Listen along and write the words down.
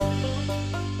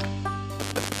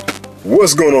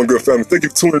What's going on, good family? Thank you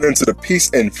for tuning in to the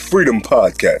Peace and Freedom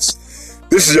Podcast.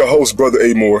 This is your host, Brother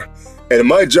Amore, and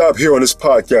my job here on this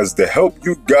podcast is to help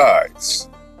you guys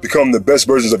become the best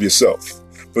versions of yourself.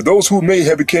 For those who may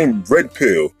have become red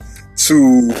pill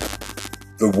to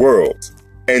the world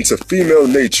and to female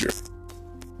nature,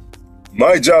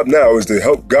 my job now is to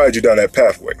help guide you down that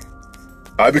pathway.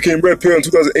 I became red pill in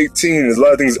 2018, and there's a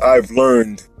lot of things I've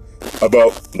learned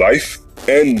about life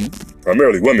and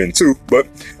primarily women too, but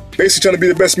basically trying to be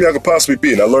the best me I could possibly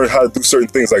be, and I learned how to do certain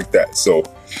things like that. So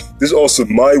this is also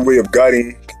my way of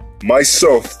guiding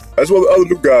myself as well as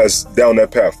other new guys down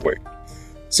that pathway.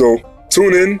 So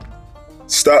tune in,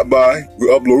 stop by, we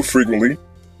upload frequently,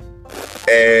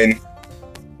 and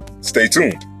stay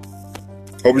tuned.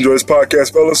 Hope you enjoy this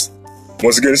podcast, fellas.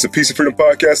 Once again, it's the Peace and Freedom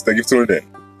Podcast. Thank you for tuning in.